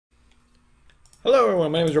Hello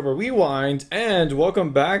everyone, my name is Robert Rewind, and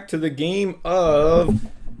welcome back to the game of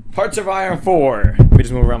Hearts of Iron 4. Let me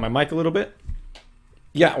just move around my mic a little bit.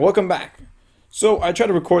 Yeah, welcome back. So, I tried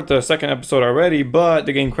to record the second episode already, but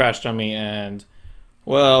the game crashed on me, and,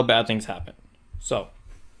 well, bad things happen. So,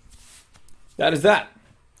 that is that.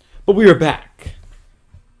 But we are back.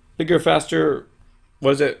 Bigger, faster,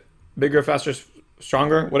 what is it? Bigger, faster,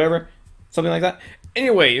 stronger, whatever. Something like that.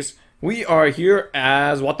 Anyways, we are here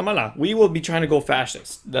as Guatemala. We will be trying to go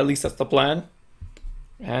fascist. At least that's the plan.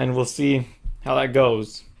 And we'll see how that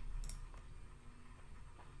goes.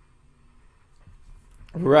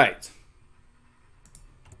 Right.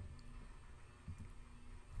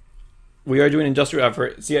 We are doing industrial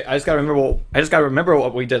effort. See, I just gotta remember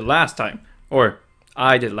what we did last time. Or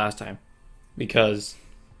I did last time. Because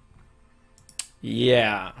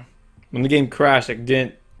yeah. When the game crashed, it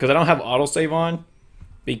didn't, because I don't have autosave on.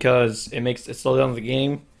 Because it slows down the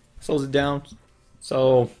game, slows it down.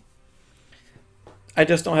 So I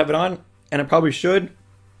just don't have it on, and I probably should,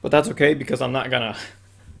 but that's okay because I'm not gonna.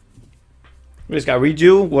 We just gotta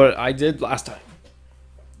redo what I did last time.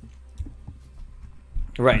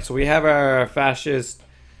 Right, so we have our fascist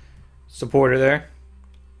supporter there.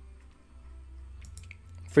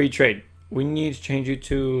 Free trade. We need to change you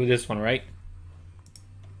to this one, right?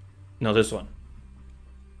 No, this one.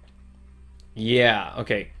 Yeah,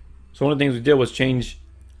 okay. So one of the things we did was change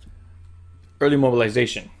early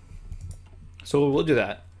mobilization. So we'll do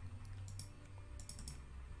that.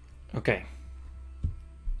 Okay.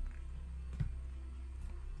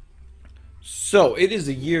 So it is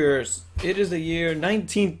the year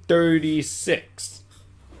 1936.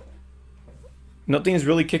 Nothing's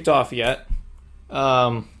really kicked off yet.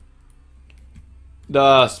 The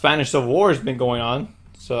Spanish Civil War has been going on,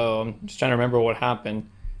 so I'm just trying to remember what happened.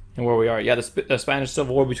 And where we are. Yeah, the Spanish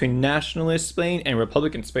Civil War between nationalist Spain and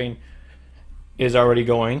Republican Spain is already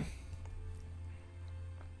going.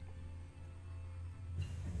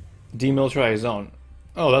 Demilitarized zone.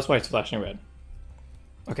 Oh, that's why it's flashing red.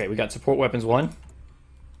 Okay, we got support weapons 1.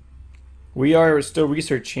 We are still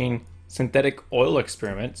researching synthetic oil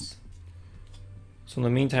experiments. So in the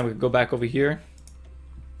meantime, we can go back over here.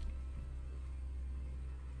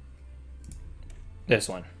 This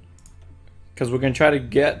one. Because we're going to try to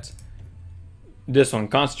get this one,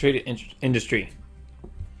 concentrated industry.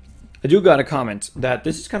 I do got a comment that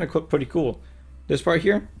this is kind of pretty cool. This part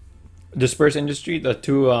here, dispersed industry, the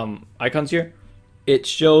two icons here, it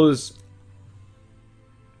shows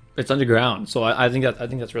it's underground. So I think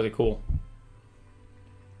that's really cool.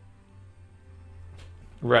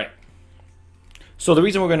 Right. So the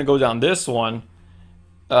reason we're going to go down this one,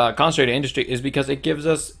 concentrated industry, is because it gives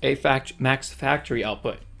us a max factory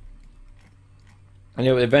output. And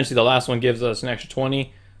eventually the last one gives us an extra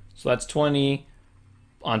 20. So that's 20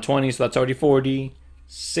 on 20. So that's already 40,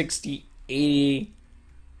 60, 80.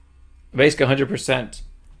 Basically 100%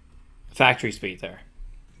 factory speed there.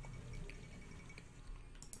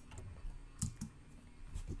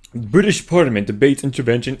 British Parliament debates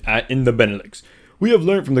intervention in the Benelux. We have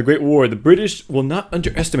learned from the Great War the British will not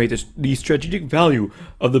underestimate the strategic value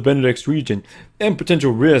of the Benelux region and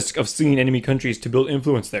potential risk of seeing enemy countries to build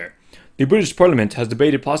influence there. The British Parliament has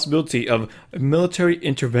debated possibility of military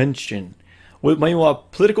intervention, with meanwhile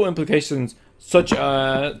political implications such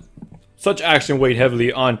action weighed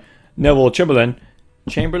heavily on Neville Chamberlain.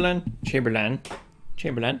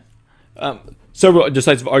 Several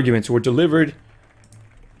decisive arguments were delivered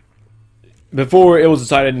before it was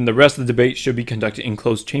decided, and the rest of the debate should be conducted in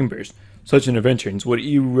closed chambers. Such interventions would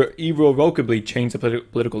irrevocably change the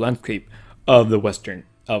political landscape of Western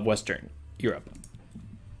Europe.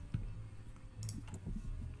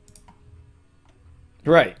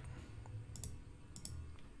 Right.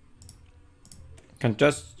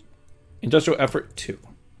 Industrial effort 2.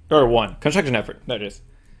 Or 1. Construction effort, that is.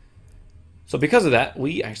 So because of that,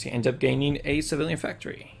 we actually end up gaining a civilian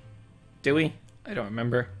factory. Do we? I don't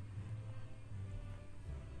remember.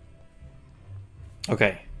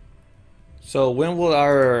 Okay. So when will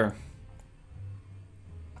our...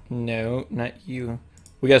 No, not you.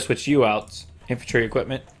 We gotta switch you out. Infantry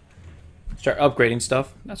equipment. Start upgrading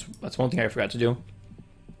stuff. That's one thing I forgot to do.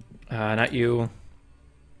 Not you.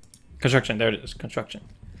 Construction. There it is. Construction.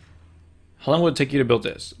 How long will it take you to build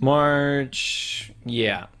this? March.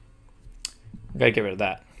 Yeah. We gotta get rid of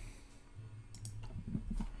that.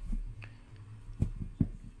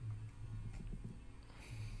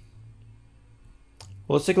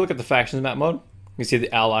 Well, let's take a look at the factions map mode. You can see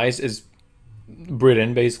the Allies is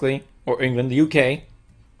Britain, basically. Or England. The UK.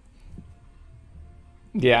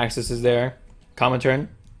 The Axis is there. Comintern.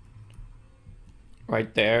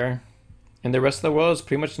 right there. And the rest of the world is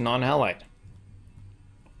pretty much non-allied.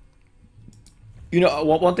 You know,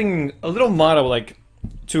 one thing, a little mod I would like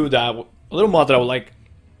to that, a little mod that I would like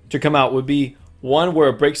to come out would be one where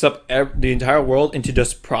it breaks up the entire world into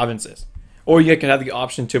just provinces, or you can have the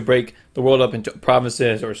option to break the world up into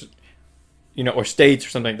provinces, or or states or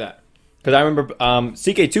something like that. Because I remember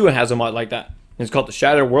CK2 has a mod like that. It's called the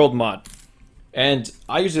Shattered World mod, and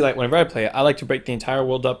I usually like whenever I play it, I like to break the entire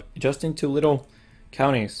world up just into little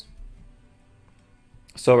counties.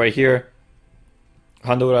 So right here,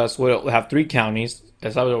 Honduras will have 3 counties.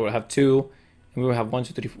 El Salvador will have 2. And we will have 1,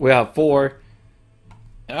 2, 3. We have 4.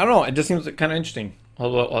 And I don't know. It just seems kind of interesting.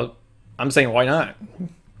 Although I'm saying, why not?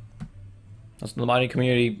 That's what the modding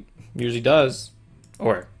community usually does,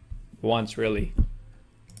 or wants, really.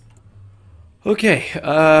 Okay.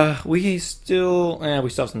 We still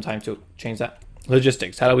have some time to change that.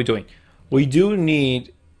 Logistics. How are we doing? We do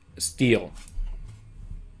need steel.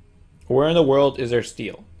 Where in the world is there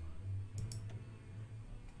steel?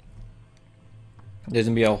 There's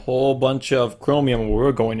gonna be a whole bunch of chromium where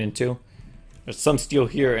we're going into. There's some steel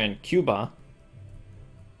here in Cuba.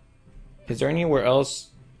 Is there anywhere else?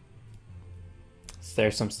 Is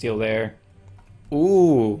there some steel there?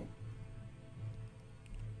 Ooh.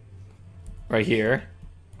 Right here.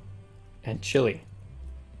 And Chile.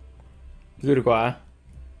 Uruguay.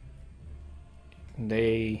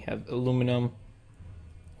 They have aluminum.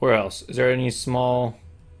 Where else? Is there any small?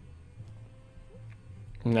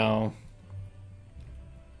 No.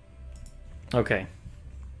 Okay.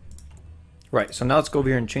 Right, so now let's go over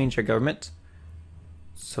here and change our government.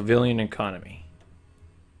 Civilian economy.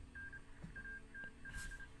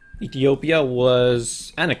 Ethiopia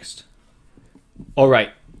was annexed. Oh,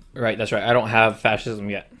 right. Right, that's right. I don't have fascism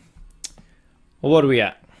yet. Well, what are we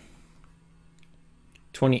at?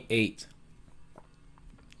 28.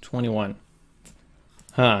 21.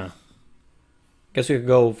 Huh. Guess we could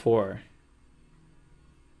go for...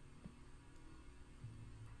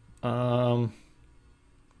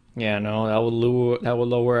 Yeah, no, that would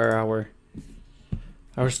lower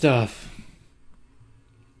our stuff.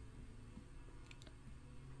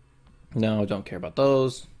 No, don't care about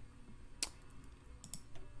those.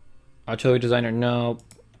 Artillery designer, no.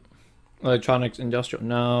 Electronics, industrial,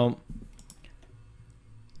 no.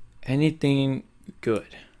 Anything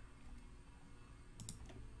good?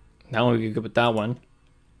 That one we could go with that one.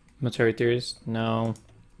 Military theorist, no.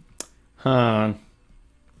 Huh.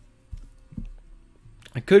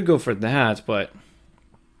 I could go for that, but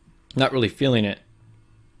not really feeling it.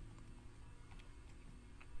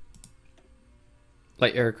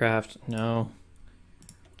 Light aircraft, no.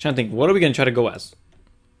 Trying to think, what are we gonna try to go as?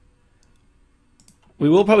 We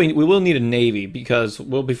will need a navy because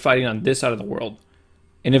we'll be fighting on this side of the world,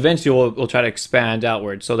 and eventually we'll try to expand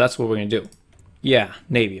outward. So that's what we're gonna do. Yeah,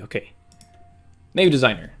 navy. Okay, navy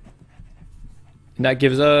designer, and that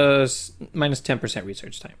gives us minus 10%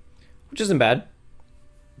 research time, which isn't bad.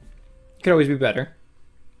 Could always be better.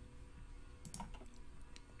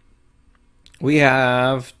 We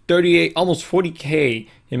have 38, almost 40k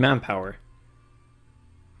in manpower.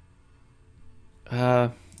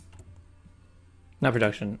 Not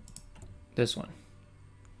production. This one.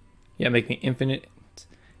 Yeah, make me infinite.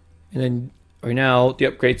 And then right now the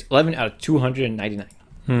upgrades 11 out of 299.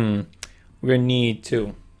 We're gonna need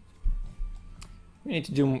to. We need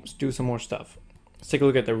to do some more stuff. Let's take a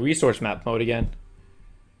look at the resource map mode again.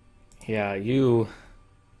 Yeah, you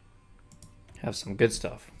have some good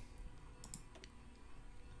stuff.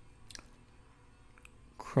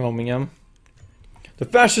 Chromium. The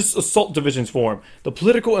fascist assault divisions form. The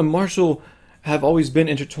political and martial have always been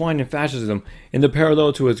intertwined in fascism. In the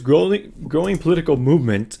parallel to its growing political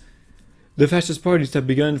movement, the fascist parties have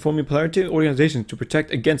begun forming paramilitary organizations to protect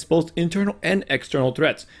against both internal and external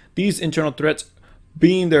threats. These internal threats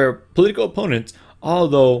being their political opponents,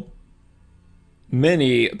 although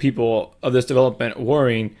many people of this development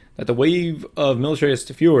worrying that the wave of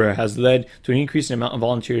militarist furor has led to an increasing amount of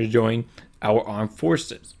volunteers joining our armed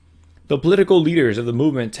forces. The political leaders of the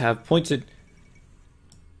movement have pointed...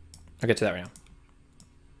 I'll get to that right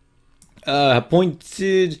now. Have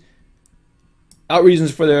pointed out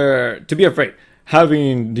reasons for to be afraid,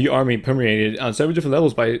 having the army permeated on several different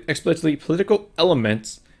levels by explicitly political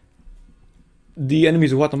elements. The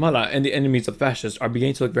enemies of Guatemala and the enemies of fascists are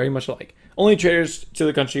beginning to look very much alike. Only traitors to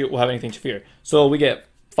the country will have anything to fear. So we get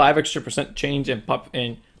 5% extra change in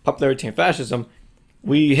popularity and fascism.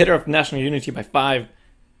 We hit our national unity by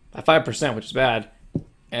 5%, which is bad.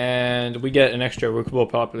 And we get an extra workable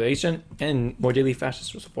population and more daily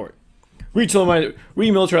fascist support.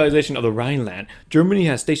 Remilitarization of the Rhineland. Germany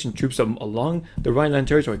has stationed troops along the Rhineland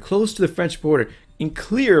territory close to the French border in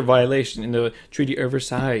clear violation in the Treaty of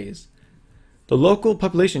Versailles. The local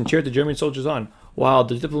population cheered the German soldiers on, While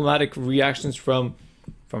the diplomatic reactions from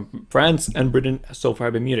France and Britain so far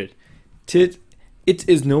have been muted. It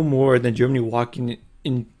is no more than Germany walking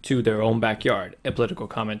into their own backyard, a political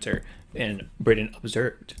commenter in Britain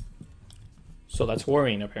observed. So that's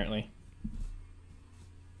worrying, apparently.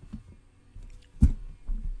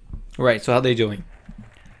 Right, so how are they doing?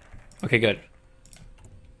 Okay, good.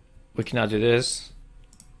 We can now do this.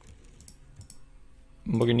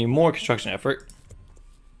 We're gonna need more construction effort.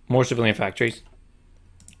 More civilian factories.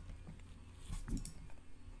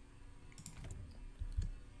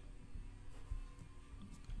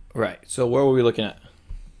 Right, so where were we looking at?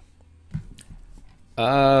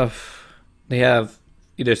 They have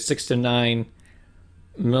either 6 to 9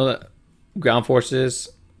 ground forces,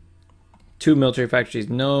 2 military factories.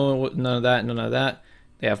 No, none of that, none of that.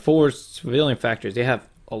 They have 4 civilian factories. They have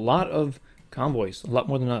a lot of convoys, a lot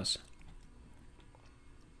more than us.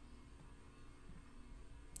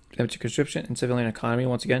 Damage to conscription and civilian economy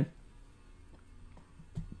once again.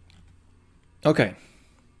 Okay.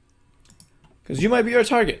 Because you might be our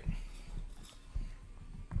target.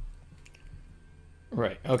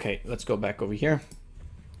 Right, okay, let's go back over here.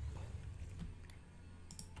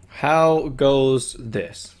 How goes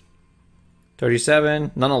this?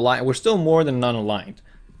 37, non-aligned. We're still more than non-aligned.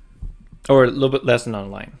 Or a little bit less than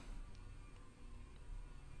non-aligned.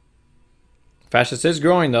 Fascist is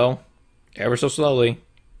growing though. Ever so slowly.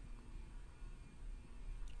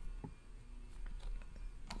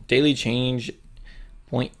 Daily change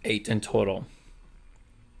 0.8 in total.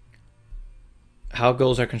 How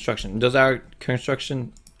goes our construction? Does our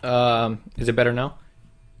construction, is it better now?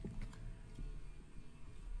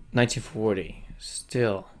 1940,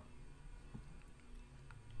 still.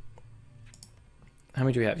 How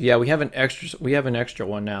many do we have? Yeah, we have an extra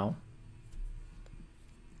one now.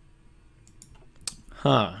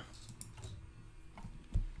 Huh.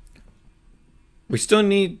 We still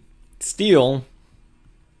need steel.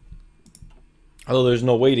 Although there's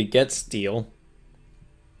no way to get steel.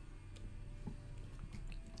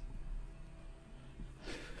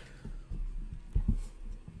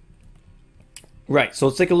 Right, so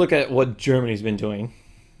let's take a look at what Germany's been doing.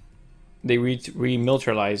 They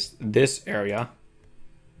remilitarized this area.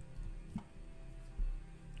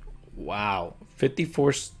 Wow,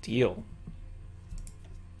 54 steel.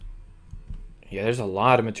 Yeah, there's a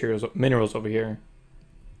lot of minerals over here.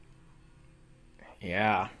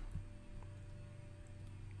 Yeah.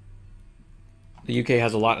 The UK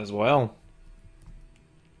has a lot as well.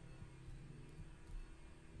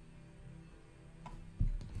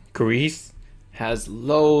 Greece has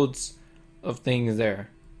loads of things there.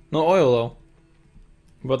 No oil though.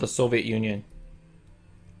 What about the Soviet Union?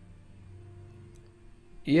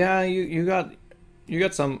 Yeah, you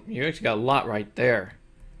actually got a lot right there.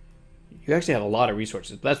 You actually have a lot of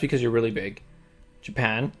resources. But that's because you're really big.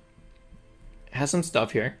 Japan has some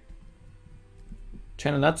stuff here.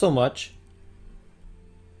 China not so much.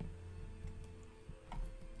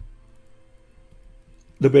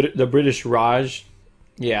 The British Raj,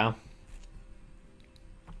 yeah.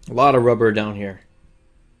 A lot of rubber down here.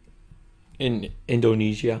 In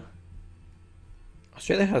Indonesia.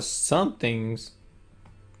 Australia has some things.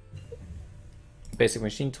 Basic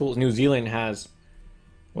machine tools. New Zealand has,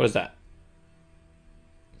 what is that?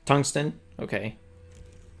 Tungsten? Okay.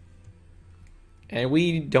 And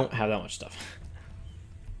we don't have that much stuff.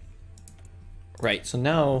 Right, so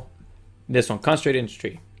now this one, concentrated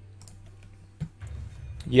industry.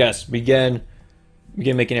 Yes, begin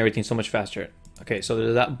making everything so much faster. Okay, so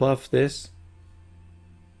does that buff this?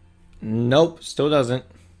 Nope, still doesn't.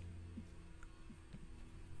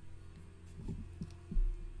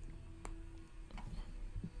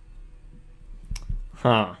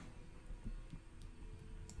 Huh.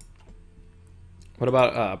 What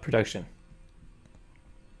about production?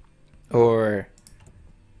 Or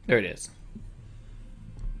there it is.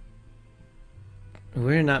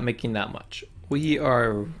 We're not making that much. We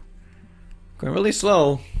are going really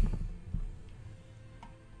slow.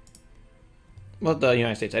 What about the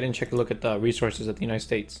United States? I didn't check a look at the resources of the United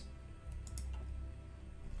States.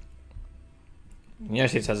 The United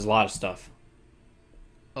States has a lot of stuff.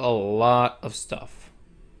 A lot of stuff.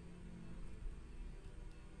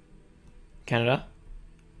 Canada?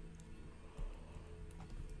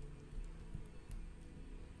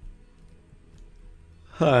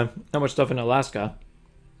 Not much stuff in Alaska.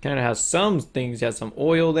 Canada has some things. It has some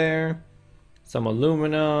oil there, some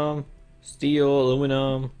aluminum, steel,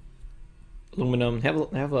 aluminum.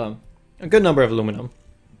 Have a good number of aluminum.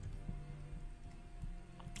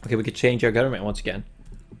 Okay, we could change our government once again.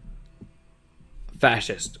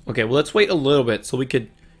 Fascist. Okay, well let's wait a little bit so we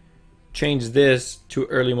could change this to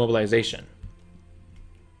early mobilization.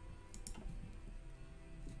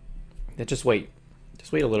 Yeah, just wait.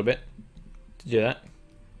 Just wait a little bit to do that.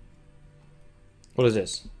 What is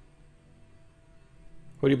this?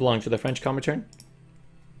 Who do you belong to? The French Comintern?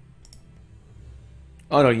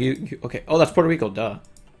 Oh no, you okay. Oh, that's Puerto Rico, duh.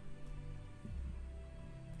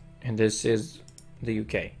 And this is the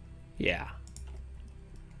UK. Yeah.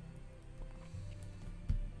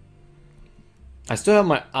 I still have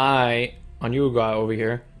my eye on Uruguay over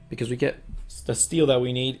here because we get the steel that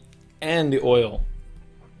we need and the oil.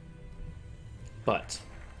 But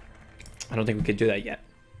I don't think we could do that yet.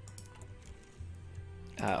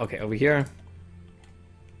 Okay, over here.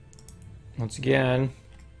 Once again,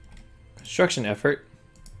 construction effort.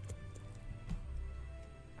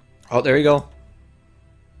 Oh, there you go.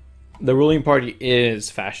 The ruling party is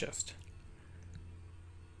fascist.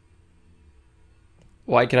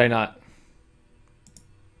 Why could I not?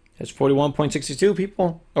 It's 41.62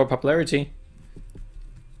 people, or popularity.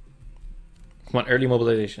 Come on, early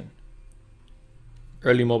mobilization.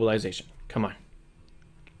 Early mobilization. Come on.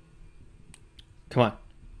 Come on.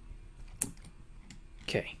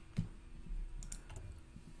 Okay.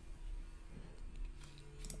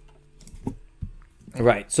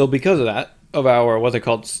 Right, so because of that, of our, what they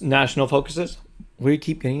called national focuses, we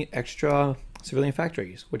keep getting extra civilian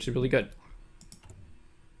factories, which is really good.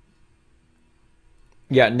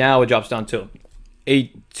 Yeah, now it drops down to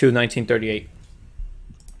 8 to 1938.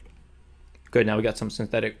 Good, now we got some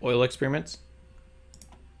synthetic oil experiments.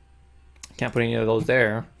 Can't put any of those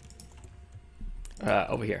there.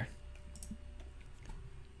 Over here.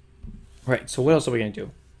 Right, so what else are we going to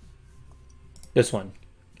do? This one.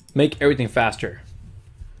 Make everything faster.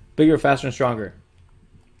 Bigger, faster, and stronger.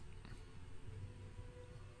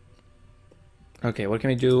 Okay, what can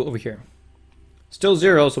we do over here? Still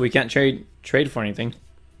 0, so we can't trade for anything.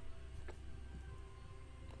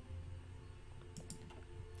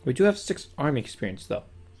 We do have 6 army experience, though.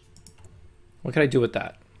 What can I do with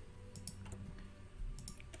that?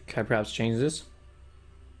 Can I perhaps change this?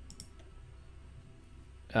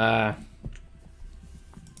 No.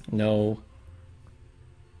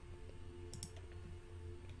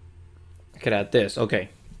 I could add this. Okay.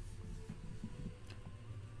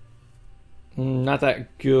 Not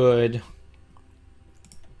that good.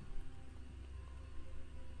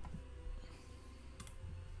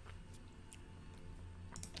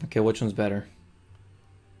 Okay, which one's better?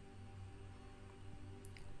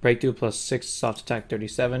 Breakthrough plus 6, soft attack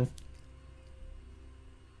 37.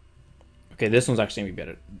 Okay, this one's actually gonna be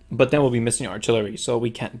better. But then we'll be missing artillery, so we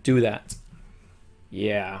can't do that.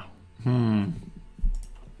 Yeah.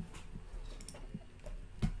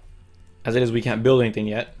 As it is, we can't build anything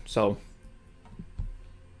yet, so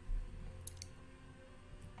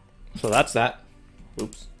that's that.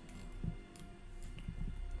 Oops.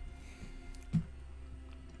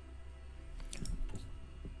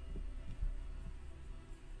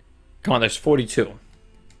 Come on, there's 42.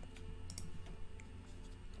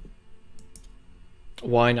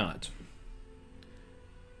 Why not?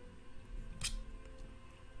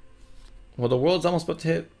 Well, the world's almost about to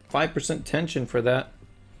hit 5% tension for that.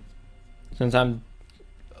 Since I'm,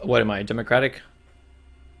 what am I, Democratic?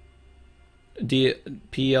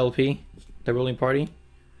 PLP, the ruling party?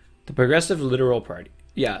 The Progressive Liberal Party.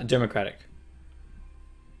 Yeah, Democratic.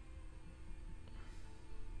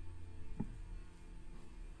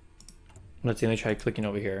 Let's see, let me try clicking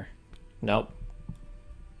over here. Nope.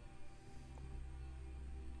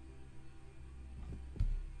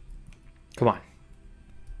 Come on.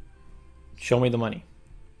 Show me the money.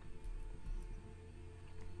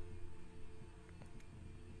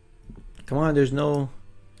 Come on, there's no...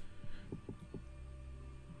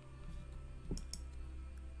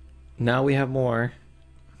 Now we have more.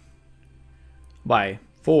 By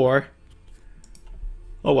 4.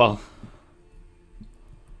 Oh well.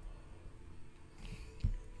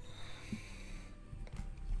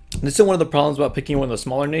 This is one of the problems about picking one of the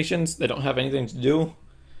smaller nations. They don't have anything to do.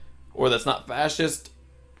 Or that's not fascist.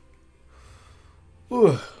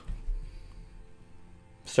 Ooh.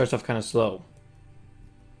 Starts off kind of slow.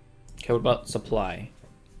 Okay, what about supply?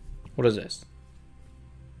 What is this?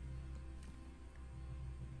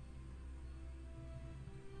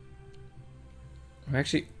 We're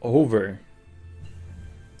actually over.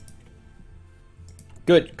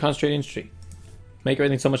 Good, concentrate industry. Make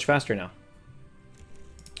everything so much faster now.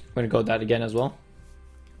 We're gonna go with that again as well.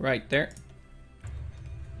 Right there.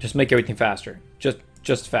 Just make everything faster.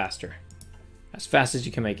 Just faster. As fast as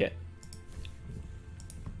you can make it.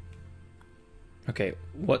 Okay,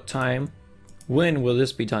 what time? When will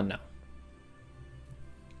this be done now?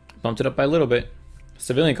 Bumped it up by a little bit.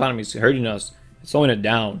 Civilian economy is hurting us. It's slowing it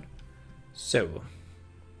down. So,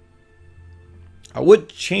 I would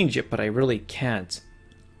change it, but I really can't.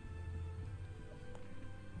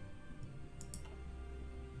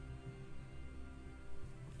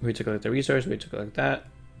 We took a look at the resource, we took a look at that.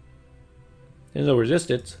 There's no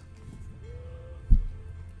resistance.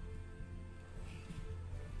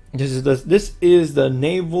 This is the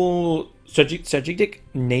naval strategic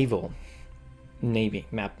naval navy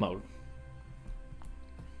map mode.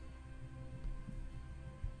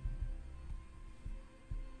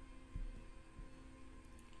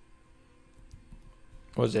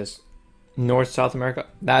 What's this? North South America?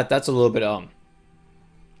 That's a little bit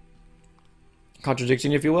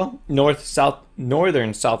contradiction, if you will.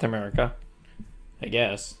 Northern South America, I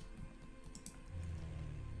guess.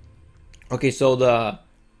 Okay, so the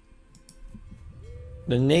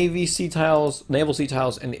naval sea tiles,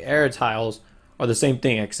 and the air tiles are the same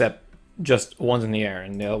thing, except just one's in the air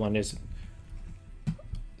and the other one is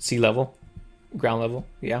sea level, ground level.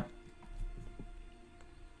 Yeah.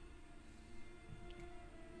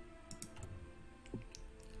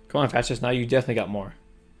 Come on, Fascist. Now you definitely got more.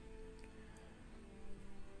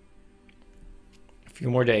 A few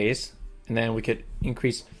more days, and then we could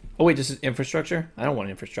increase. Oh wait, this is infrastructure? I don't want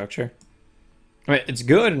infrastructure. I mean, it's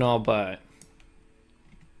good and all, but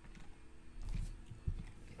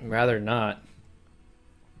rather not.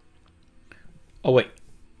 Oh wait,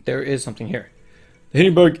 there is something here. The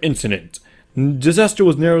Hindenburg incident. Disaster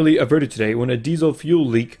was narrowly averted today when a diesel fuel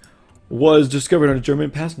leak was discovered on a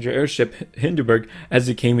German passenger airship Hindenburg as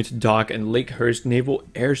it came into dock at Lakehurst Naval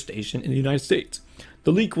Air Station in the United States.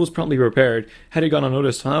 The leak was promptly repaired. Had it gone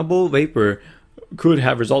unnoticed, flammable vapor could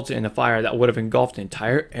have resulted in a fire that would have engulfed the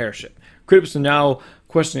entire airship. Critics have now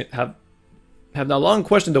long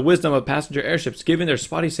questioned the wisdom of passenger airships given their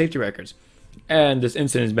spotty safety records, and this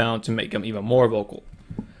incident is bound to make them even more vocal.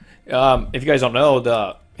 If you guys don't know,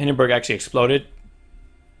 the Hindenburg actually exploded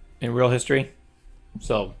in real history,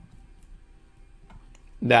 so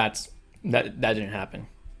that didn't happen.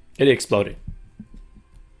 It exploded.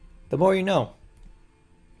 The more you know.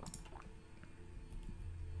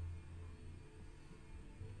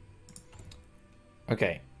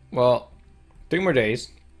 Okay, well, 3 more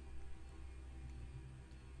days.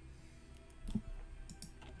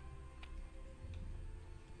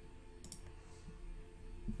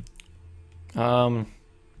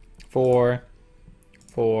 Four,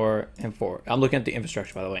 and 4. I'm looking at the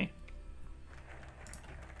infrastructure, by the way.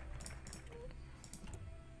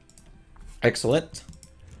 Excellent.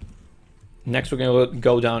 Next, we're gonna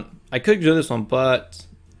go down. I could do this one, but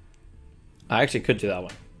I actually could do that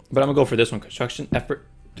one. But I'm gonna go for this one. Construction effort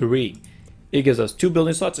 3. It gives us 2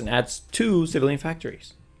 building slots and adds 2 civilian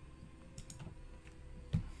factories.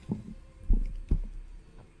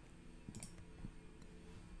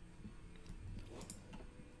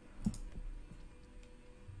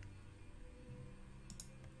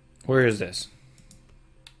 Where is this?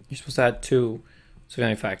 You're supposed to add 2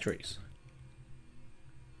 civilian factories.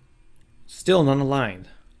 Still none aligned.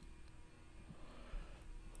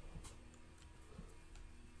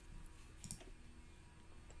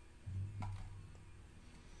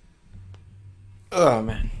 Oh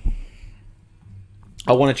man.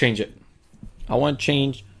 I want to change it. I want to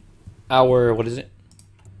change our, what is it?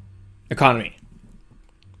 Economy.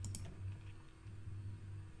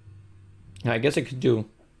 Now, I guess I could do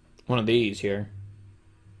one of these here.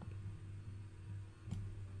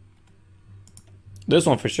 This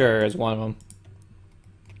one for sure is one of them.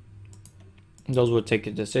 Those would take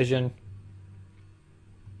a decision.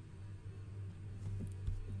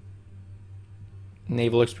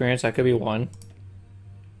 Naval experience, that could be one.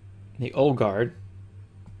 The old guard.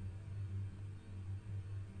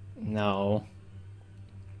 No.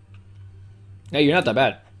 Hey, you're not that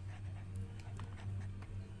bad.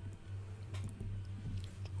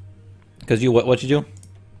 Because you, what you do?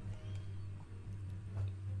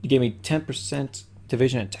 You gave me 10%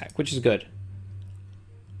 division attack, which is good.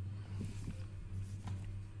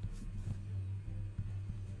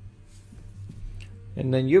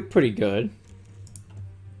 And then you're pretty good.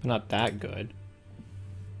 But not that good.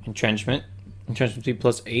 Entrenchment. Entrenchment speed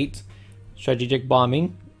plus 8. Strategic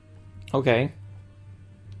bombing. Okay.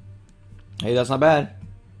 Hey, that's not bad.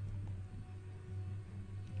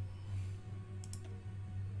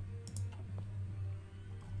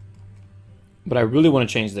 But I really want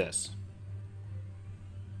to change this.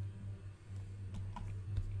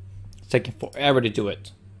 It's taking forever to do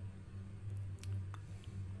it.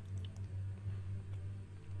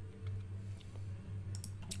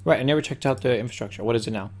 Right, I never checked out the infrastructure. What is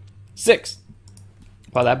it now? 6.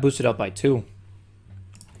 Wow, that boosted up by 2.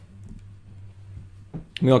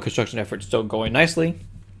 Meal construction effort still going nicely.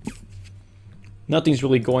 nothing's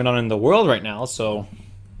really going on in the world right now, so...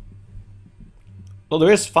 Well,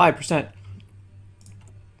 there is 5%.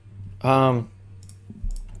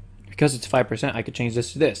 Because it's 5%, I could change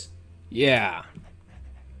this to this. Yeah.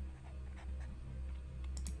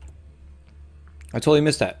 I totally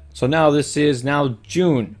missed that. So now this is now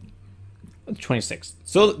June 26th.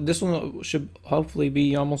 So this one should hopefully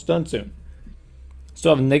be almost done soon.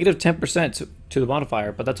 Still have negative 10% to the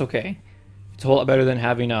modifier, but that's okay. It's a whole lot better than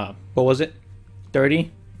having, what was it?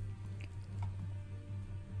 30?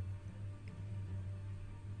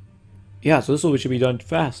 Yeah, so this one should be done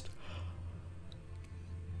fast.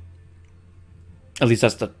 At least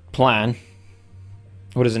that's the plan.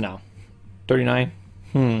 What is it now? 39?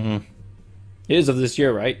 It is of this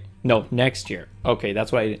year, right? No, next year. Okay,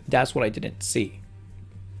 that's what I didn't see.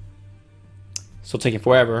 Still taking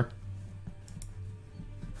forever.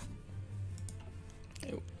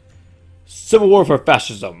 Civil War for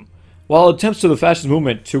Fascism. While attempts to the fascist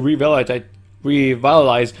movement to revitalize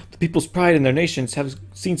the people's pride in their nations have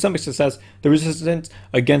seen some success, the resistance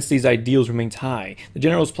against these ideals remains high. The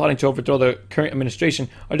generals plotting to overthrow the current administration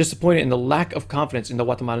are disappointed in the lack of confidence in the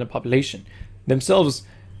Guatemalan population, themselves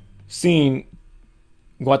seeing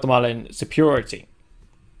Guatemalan superiority.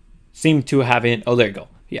 Seem to have it. Oh, there you go.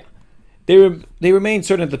 Yeah. They remain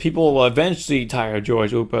certain that the people will eventually tire of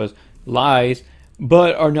George Upa's lies,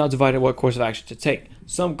 but are now divided what course of action to take.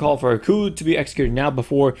 Some call for a coup to be executed now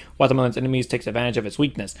before Guatemalan's enemies takes advantage of its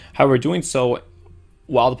weakness. However, doing so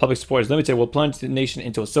while the public support is limited will plunge the nation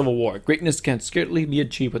into a civil war. Greatness can scarcely be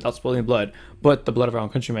achieved without spilling blood, but the blood of our own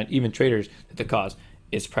countrymen, even traitors to the cause,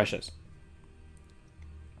 is precious.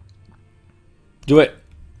 Do it.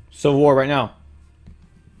 Civil war right now.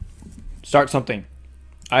 Start something.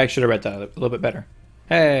 I should have read that a little bit better.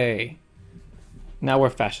 Hey. Now we're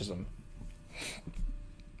fascism.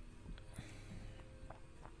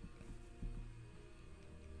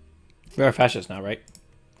 We are fascists now, right?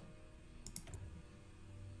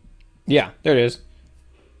 Yeah, there it is.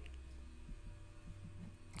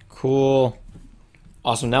 Cool.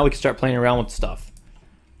 Awesome. Now we can start playing around with stuff.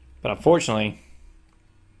 But unfortunately,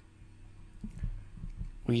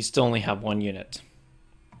 we still only have one unit.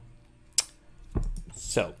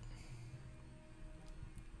 So.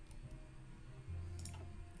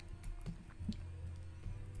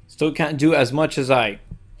 Still can't do as much as I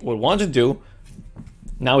would want to do.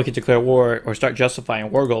 Now we can declare war or start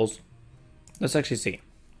justifying war goals. Let's actually see.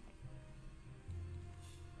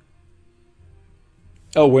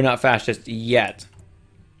 Oh, we're not fascist yet.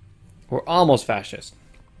 We're almost fascist.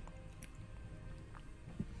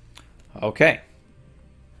 Okay.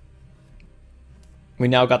 We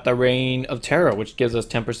now got the Reign of Terror, which gives us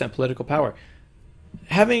 10% political power.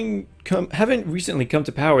 Having recently come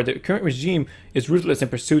to power, the current regime is ruthless in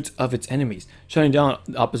pursuit of its enemies, shutting down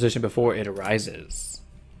the opposition before it arises.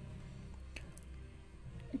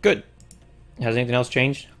 Good. Has anything else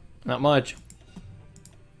changed? Not much.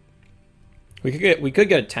 We could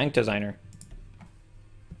get a tank designer,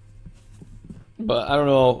 but I don't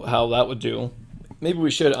know how that would do. Maybe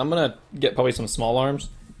we should. I'm gonna get probably some small arms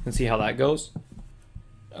and see how that goes.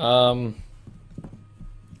 Where's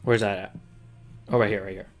that at? Oh, right here,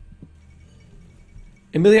 right here.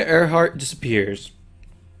 Amelia Earhart disappears.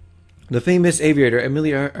 The famous aviator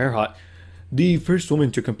Amelia Earhart, the first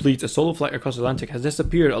woman to complete a solo flight across the Atlantic, has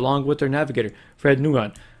disappeared along with her navigator, Fred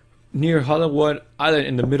Nguyen, near Hollywood Island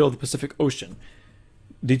in the middle of the Pacific Ocean.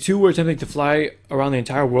 The two were attempting to fly around the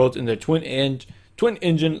entire world in their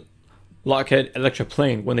twin-engine Lockheed Electra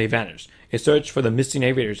plane when they vanished. A search for the missing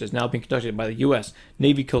aviators is now being conducted by the U.S.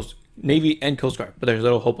 Navy and Coast Guard, but there's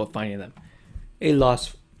little hope of finding them. A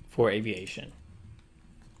loss for aviation.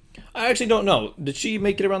 I actually don't know. Did she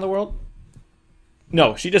make it around the world?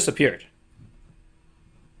 No, she disappeared.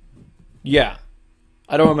 Yeah.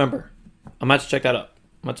 I don't remember. I'm going to have to check that up.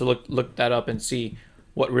 I'm going to have to look that up and see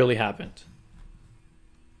what really happened.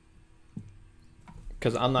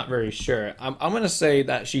 Because I'm not very sure. I'm going to say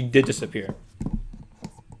that she did disappear.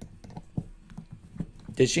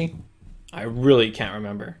 Did she? I really can't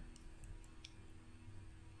remember.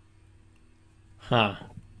 Huh.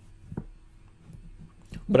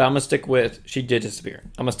 But I'm going to stick with she did disappear.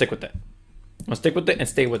 I'm going to stick with it. I'm going to stick with it and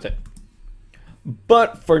stay with it.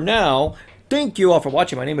 But for now, thank you all for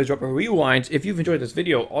watching. My name is Dropper Rewinds. If you've enjoyed this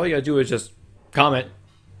video, all you got to do is just comment,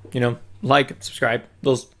 like, subscribe,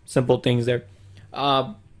 those simple things there.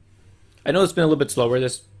 I know it's been a little bit slower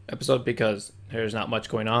this episode because there's not much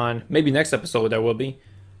going on. Maybe next episode there will be.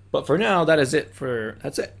 But for now, that's it.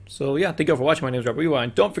 So yeah, thank you all for watching. My name is Robert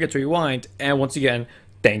Rewind. Don't forget to rewind. And once again,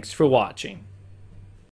 thanks for watching.